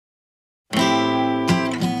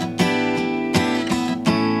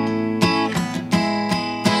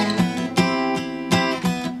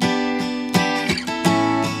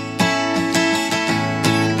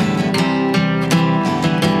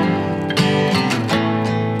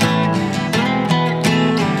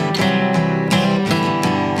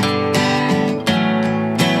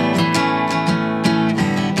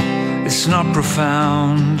not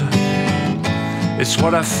profound. It's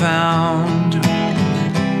what I found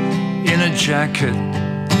in a jacket,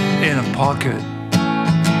 in a pocket,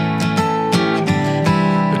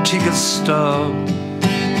 a ticket stub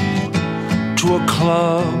to a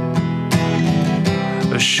club,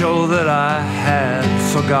 a show that I had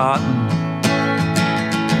forgotten.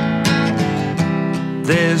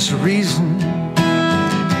 There's a reason,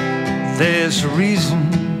 there's a reason,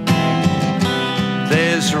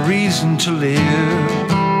 there's a reason to live.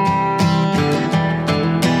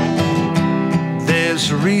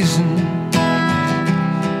 There's a reason,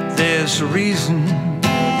 there's a reason,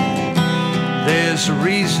 there's a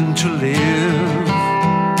reason to live.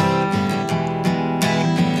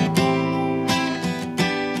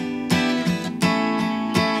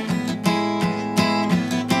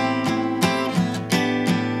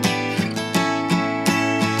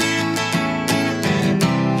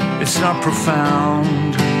 It's not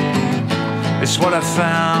profound, it's what I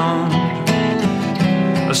found,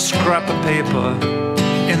 a scrap of paper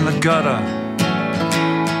in the gutter.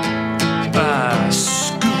 I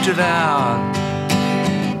scooped it out,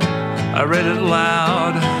 I read it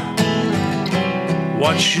loud.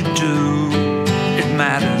 What you do, it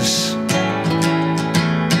matters.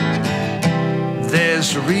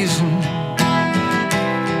 There's a reason,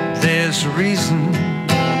 there's a reason,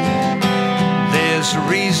 there's a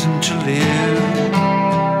reason to live.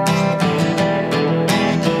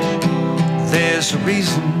 There's a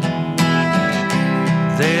reason,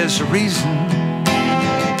 there's a reason,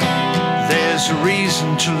 there's a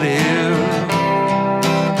reason to live.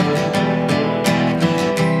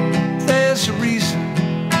 There's a reason,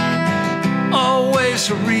 always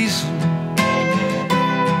a reason,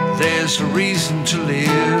 there's a reason to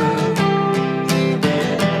live.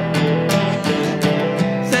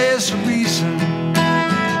 There's a reason,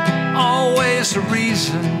 always a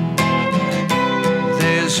reason,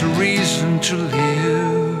 there's a reason to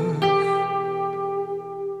live.